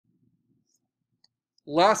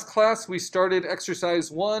Last class, we started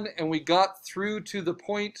exercise 1 and we got through to the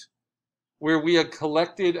point where we had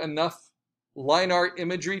collected enough line art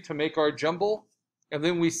imagery to make our jumble, and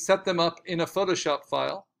then we set them up in a Photoshop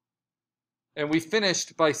file. And we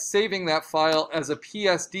finished by saving that file as a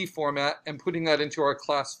PSD format and putting that into our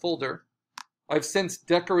class folder. I've since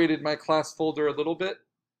decorated my class folder a little bit,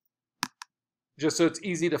 just so it's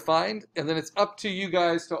easy to find. And then it's up to you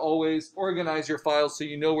guys to always organize your files so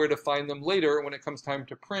you know where to find them later when it comes time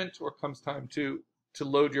to print or comes time to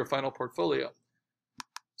load your final portfolio.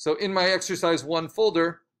 So in my exercise 1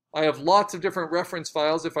 folder, I have lots of different reference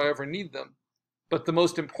files if I ever need them. But the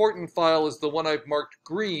most important file is the one I've marked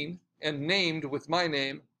green and named with my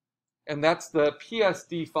name. And that's the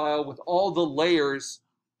PSD file with all the layers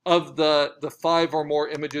of the 5 or more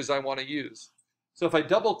images I want to use. So if I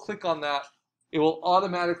double click on that, it will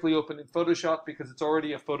automatically open in Photoshop because it's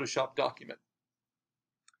already a Photoshop document.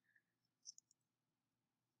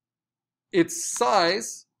 Its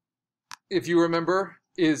size, if you remember,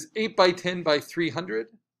 is 8 by 10 by 300.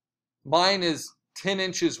 Mine is 10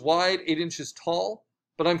 inches wide, 8 inches tall,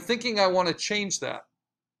 but I'm thinking I want to change that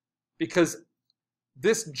because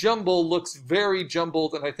this jumble looks very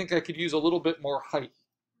jumbled and I think I could use a little bit more height.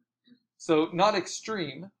 So not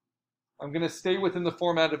extreme. I'm going to stay within the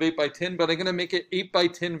format of 8 by 10, but I'm going to make it 8 by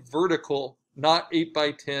 10 vertical, not 8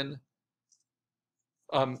 by 10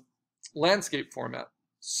 landscape format.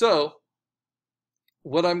 So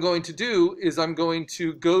what I'm going to do is I'm going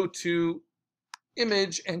to go to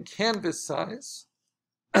image and canvas size.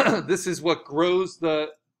 This is what grows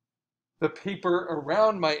the paper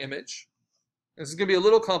around my image. This is going to be a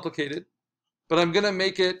little complicated, but I'm going to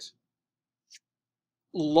make it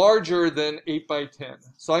larger than 8 by 10.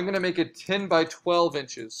 So I'm going to make it 10 by 12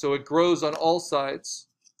 inches. So it grows on all sides.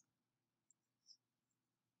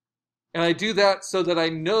 And I do that so that I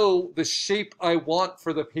know the shape I want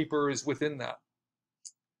for the paper is within that.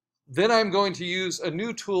 Then I'm going to use a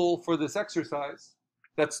new tool for this exercise.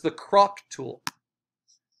 That's the crop tool.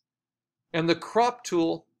 And the crop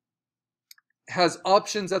tool has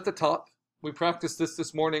options at the top. We practiced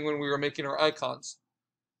this morning when we were making our icons.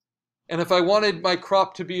 And if I wanted my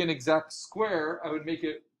crop to be an exact square, I would make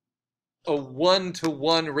it a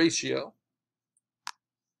 1-to-1 ratio.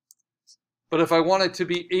 But if I want it to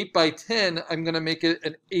be 8 by 10, I'm going to make it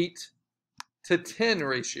an 8-to-10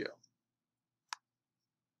 ratio.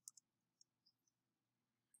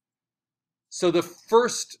 So the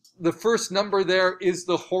first number there is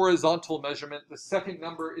the horizontal measurement. The second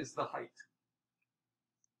number is the height.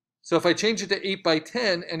 So if I change it to 8 by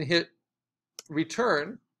 10 and hit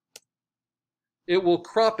return, it will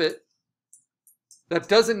crop it. That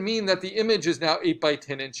doesn't mean that the image is now 8 by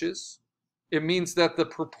 10 inches. It means that the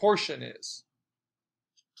proportion is.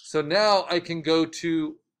 So now I can go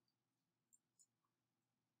to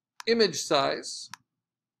image size,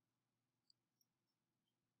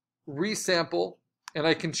 resample, and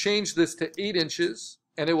I can change this to 8 inches,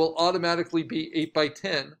 and it will automatically be 8 by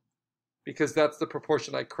 10 because that's the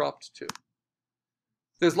proportion I cropped to.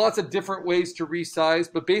 There's lots of different ways to resize,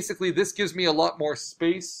 but basically this gives me a lot more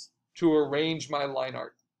space to arrange my line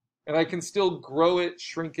art. And I can still grow it,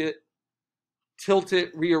 shrink it, tilt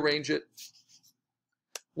it, rearrange it.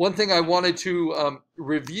 One thing I wanted to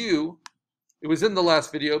review, it was in the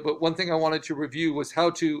last video, but one thing I wanted to review was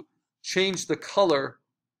how to change the color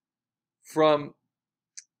from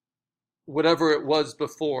whatever it was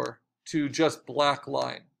before to just black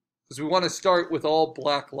line. Because we want to start with all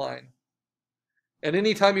black line. And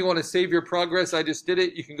anytime you want to save your progress, I just did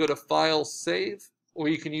it, you can go to File, Save, or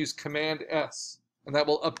you can use Command S, and that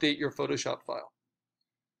will update your Photoshop file.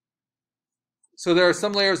 So there are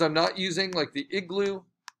some layers I'm not using, like the igloo.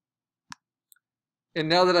 And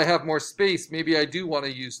now that I have more space, maybe I do want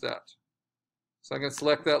to use that. So I'm going to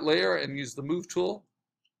select that layer and use the Move tool.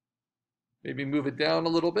 Maybe move it down a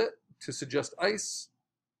little bit to suggest ice.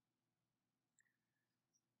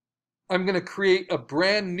 I'm going to create a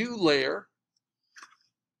brand new layer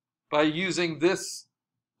by using this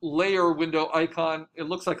layer window icon. It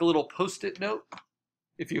looks like a little post-it note.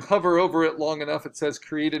 If you hover over it long enough, it says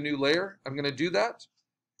create a new layer. I'm going to do that.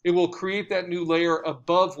 It will create that new layer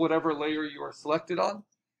above whatever layer you are selected on.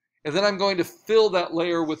 And then I'm going to fill that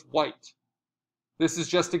layer with white. This is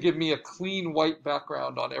just to give me a clean white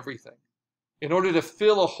background on everything. In order to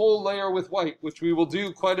fill a whole layer with white, which we will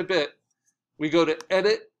do quite a bit, we go to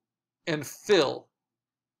Edit and Fill.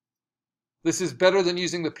 This is better than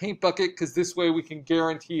using the paint bucket because this way we can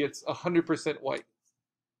guarantee it's 100% white.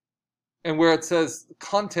 And where it says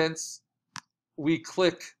Contents, we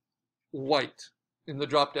click white in the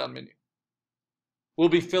drop-down menu. We'll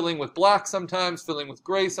be filling with black sometimes, filling with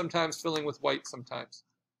gray sometimes, filling with white sometimes.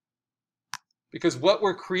 Because what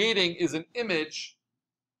we're creating is an image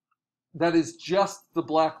that is just the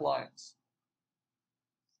black lines.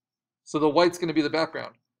 So the white's going to be the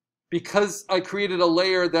background. Because I created a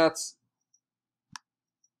layer that's,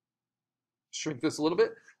 shrink this a little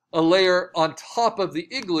bit, a layer on top of the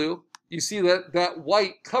igloo, you see that that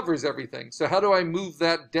white covers everything. So how do I move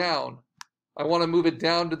that down? I want to move it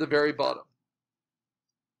down to the very bottom.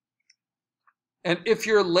 And if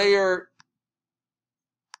your layer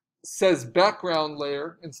says background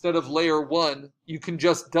layer instead of layer 1, you can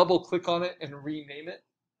just double click on it and rename it.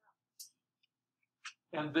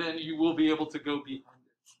 And then you will be able to go behind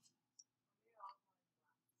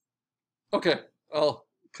it. Okay, well,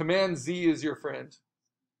 Command Z is your friend.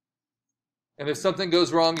 And if something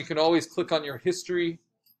goes wrong, you can always click on your history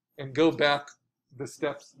and go back the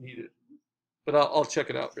steps needed. But I'll check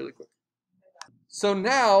it out really quick. So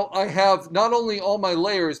now I have not only all my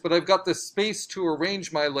layers, but I've got the space to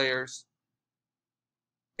arrange my layers.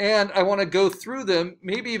 And I want to go through them,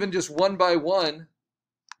 maybe even just one by one,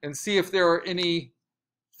 and see if there are any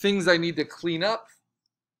things I need to clean up.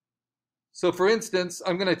 So for instance,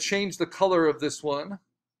 I'm going to change the color of this one.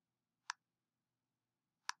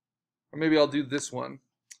 Or maybe I'll do this one.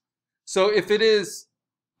 So if it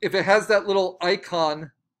has that little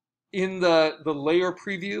icon in the layer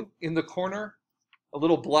preview in the corner, a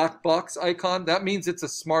little black box icon, that means it's a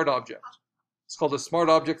smart object. It's called a smart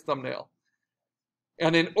object thumbnail.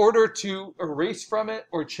 And in order to erase from it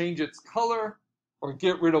or change its color or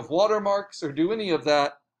get rid of watermarks or do any of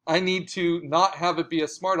that, I need to not have it be a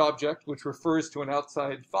smart object, which refers to an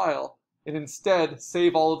outside file, and instead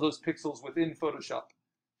save all of those pixels within Photoshop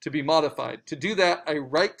to be modified. To do that, I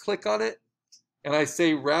right-click on it and I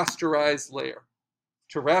say rasterize layer.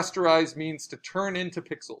 To rasterize means to turn into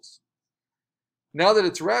pixels. Now that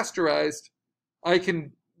it's rasterized, I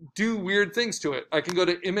can do weird things to it. I can go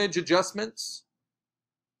to image adjustments,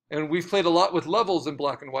 and we've played a lot with levels in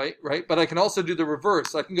black and white, right? But I can also do the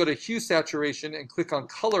reverse. I can go to hue saturation and click on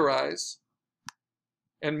colorize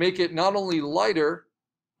and make it not only lighter,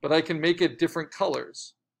 but I can make it different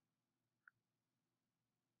colors.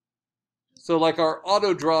 So like our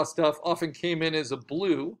auto draw stuff often came in as a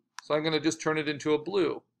blue, so I'm going to just turn it into a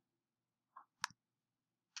blue.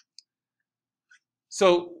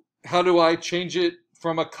 So how do I change it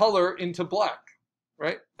from a color into black,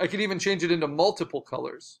 right? I could even change it into multiple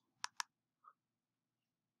colors.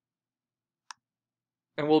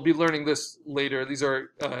 And we'll be learning this later. These are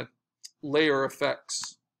layer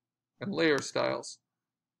effects and layer styles.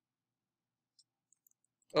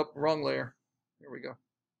 Oh, wrong layer. Here we go.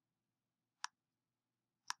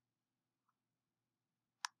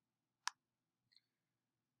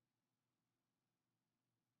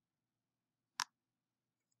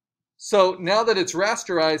 So now that it's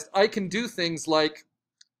rasterized, I can do things like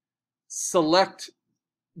select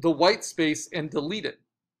the white space and delete it.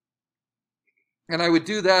 And I would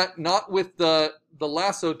do that not with the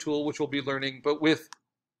lasso tool, which we'll be learning, but with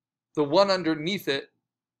the one underneath it,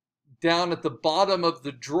 down at the bottom of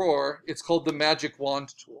the drawer. It's called the magic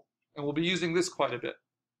wand tool. And we'll be using this quite a bit.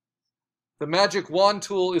 The magic wand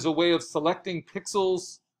tool is a way of selecting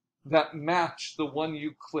pixels that match the one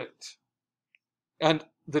you clicked. And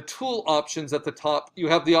the tool options at the top, you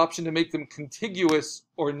have the option to make them contiguous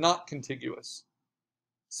or not contiguous.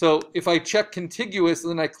 So if I check contiguous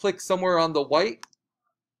and then I click somewhere on the white,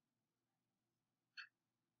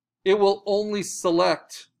 it will only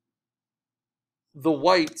select the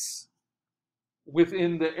whites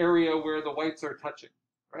within the area where the whites are touching,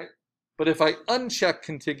 right? But if I uncheck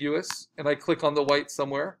contiguous and I click on the white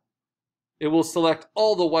somewhere, it will select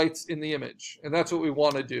all the whites in the image. And that's what we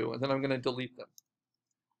want to do. And then I'm going to delete them.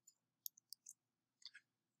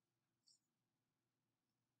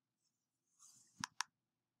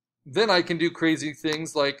 Then I can do crazy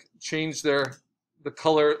things like change the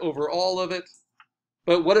color over all of it.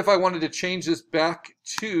 But what if I wanted to change this back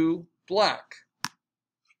to black?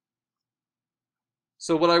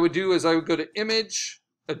 So what I would do is I would go to Image,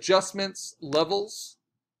 Adjustments, Levels.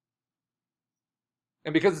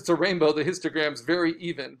 And because it's a rainbow, the histogram's very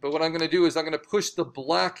even. But what I'm going to do is I'm going to push the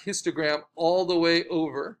black histogram all the way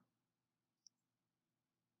over.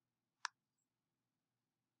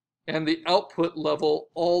 And the output level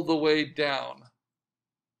all the way down.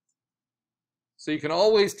 So you can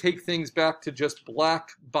always take things back to just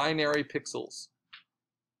black binary pixels.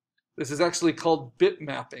 This is actually called bit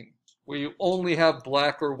mapping, where you only have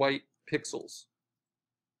black or white pixels.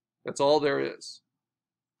 That's all there is.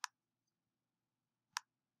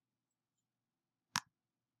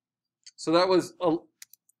 So that was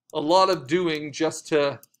a lot of doing just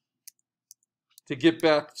to get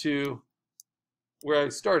back to where I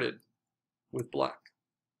started with black.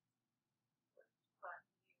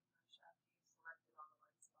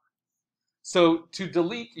 So to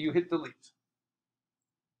delete, you hit delete.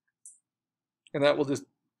 And that will just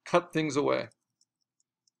cut things away.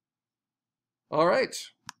 All right.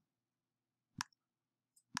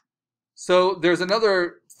 So there's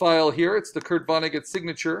another file here. It's the Kurt Vonnegut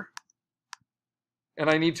signature. And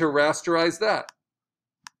I need to rasterize that,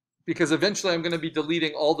 because eventually I'm going to be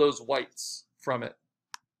deleting all those whites from it.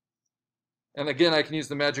 And again, I can use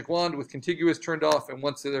the magic wand with contiguous turned off, and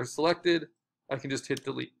once they're selected, I can just hit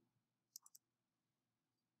delete.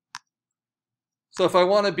 So if I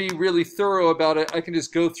want to be really thorough about it, I can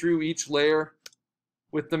just go through each layer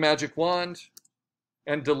with the magic wand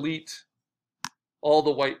and delete all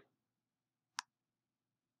the white.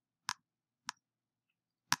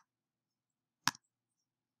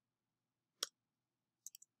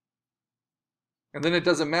 And then it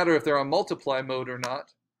doesn't matter if they're on multiply mode or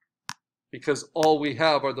not, because all we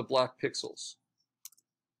have are the black pixels.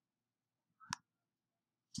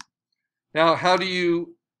 Now, how do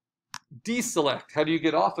you deselect? How do you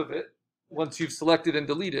get off of it once you've selected and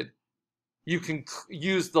deleted? You can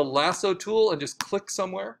use the lasso tool and just click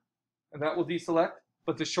somewhere, and that will deselect.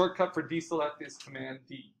 But the shortcut for deselect is Command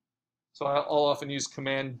D. So I'll often use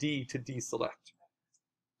Command D to deselect.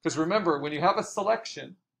 Because remember, when you have a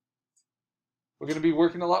selection, we're going to be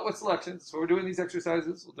working a lot with selections. So we're doing these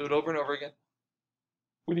exercises. We'll do it over and over again.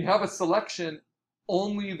 When you have a selection,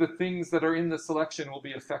 only the things that are in the selection will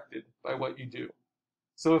be affected by what you do.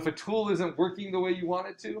 So if a tool isn't working the way you want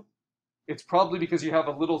it to, it's probably because you have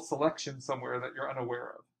a little selection somewhere that you're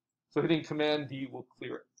unaware of. So hitting Command D will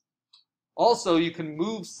clear it. Also, you can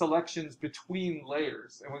move selections between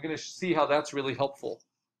layers, and we're going to see how that's really helpful.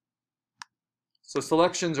 So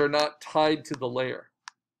selections are not tied to the layer.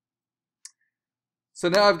 So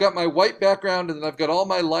now I've got my white background, and then I've got all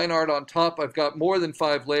my line art on top. I've got more than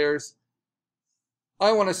 5 layers.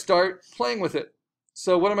 I want to start playing with it.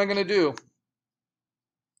 So what am I going to do?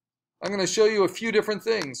 I'm going to show you a few different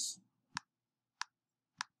things.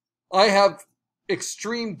 I have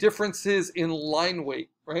extreme differences in line weight,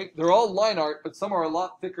 right? They're all line art, but some are a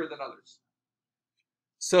lot thicker than others.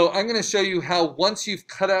 So I'm going to show you how once you've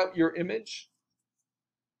cut out your image,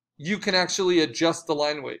 you can actually adjust the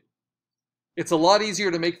line weight. It's a lot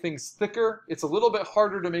easier to make things thicker. It's a little bit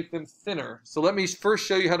harder to make them thinner. So let me first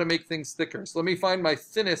show you how to make things thicker. So let me find my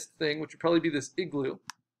thinnest thing, which would probably be this igloo.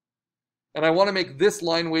 And I want to make this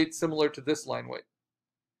line weight similar to this line weight.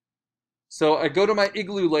 So I go to my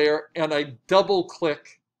igloo layer and I double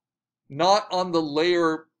click, not on the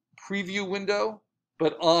layer preview window,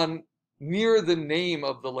 but on near the name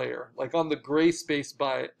of the layer, like on the gray space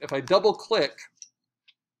by it. If I double click,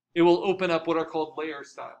 it will open up what are called layer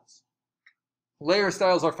styles. Layer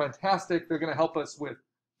styles are fantastic. They're going to help us with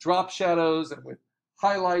drop shadows and with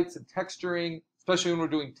highlights and texturing, especially when we're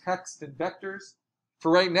doing text and vectors. For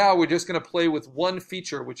right now, we're just going to play with one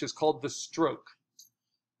feature, which is called the stroke.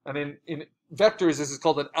 And in vectors, this is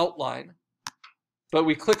called an outline. But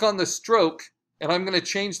we click on the stroke, and I'm going to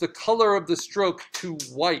change the color of the stroke to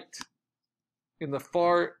white in the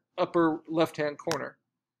far upper left-hand corner.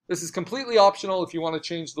 This is completely optional if you want to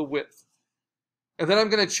change the width. And then I'm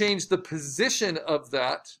going to change the position of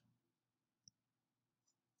that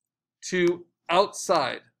to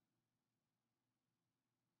outside.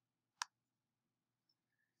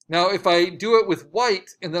 Now, if I do it with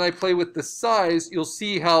white and then I play with the size, you'll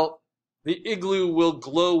see how the igloo will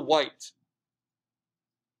glow white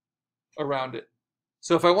around it.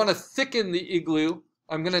 So if I want to thicken the igloo,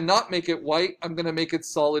 I'm going to not make it white, I'm going to make it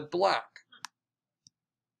solid black.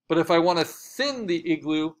 But if I want to thin the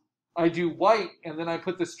igloo, I do white and then I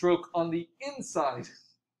put the stroke on the inside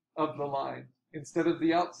of the line instead of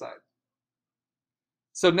the outside.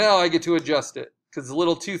 So now I get to adjust it because it's a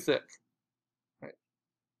little too thick. Right.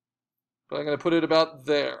 But I'm going to put it about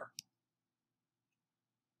there.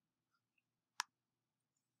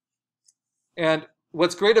 And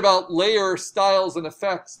what's great about layer styles and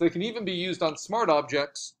effects, they can even be used on smart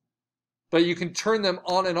objects, but you can turn them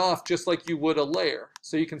on and off just like you would a layer.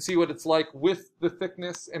 So you can see what it's like with the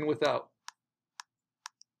thickness and without.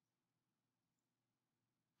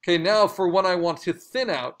 Okay, now for what I want to thin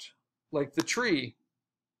out, like the tree,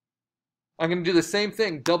 I'm going to do the same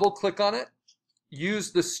thing. Double click on it,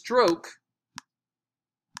 use the stroke,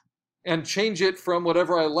 and change it from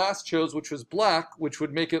whatever I last chose, which was black, which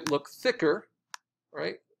would make it look thicker,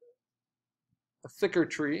 right? A thicker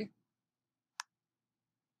tree,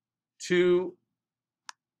 to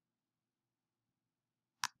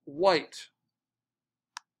white.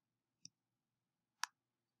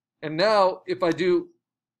 And now if I do